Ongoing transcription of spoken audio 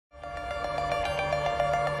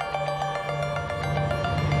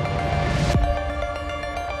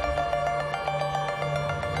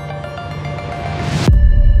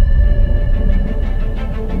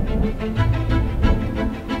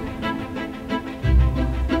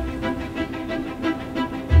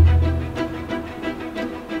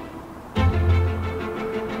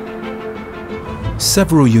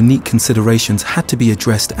Several unique considerations had to be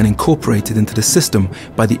addressed and incorporated into the system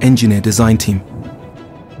by the engineer design team.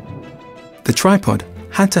 The tripod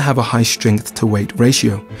had to have a high strength to weight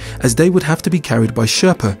ratio, as they would have to be carried by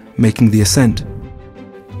Sherpa making the ascent.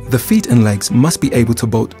 The feet and legs must be able to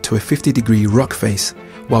bolt to a 50-degree rock face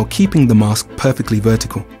while keeping the mask perfectly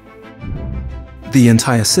vertical. The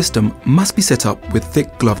entire system must be set up with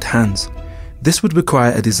thick gloved hands. This would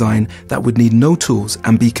require a design that would need no tools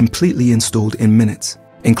and be completely installed in minutes,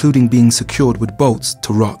 including being secured with bolts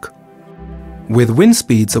to rock. With wind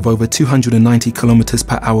speeds of over 290 km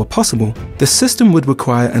per hour possible, the system would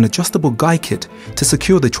require an adjustable guy kit to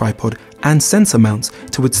secure the tripod and sensor mounts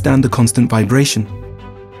to withstand the constant vibration.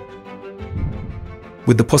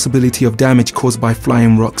 With the possibility of damage caused by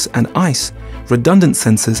flying rocks and ice, redundant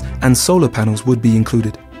sensors and solar panels would be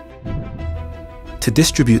included. To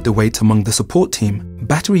distribute the weight among the support team,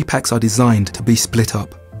 battery packs are designed to be split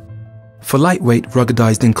up. For lightweight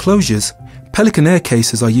ruggedized enclosures, Pelican Air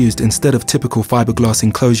cases are used instead of typical fiberglass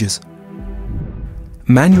enclosures.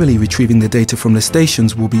 Manually retrieving the data from the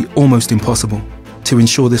stations will be almost impossible. To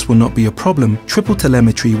ensure this will not be a problem, triple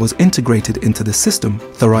telemetry was integrated into the system,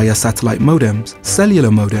 Thuraya satellite modems, cellular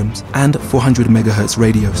modems, and 400 MHz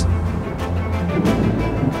radios.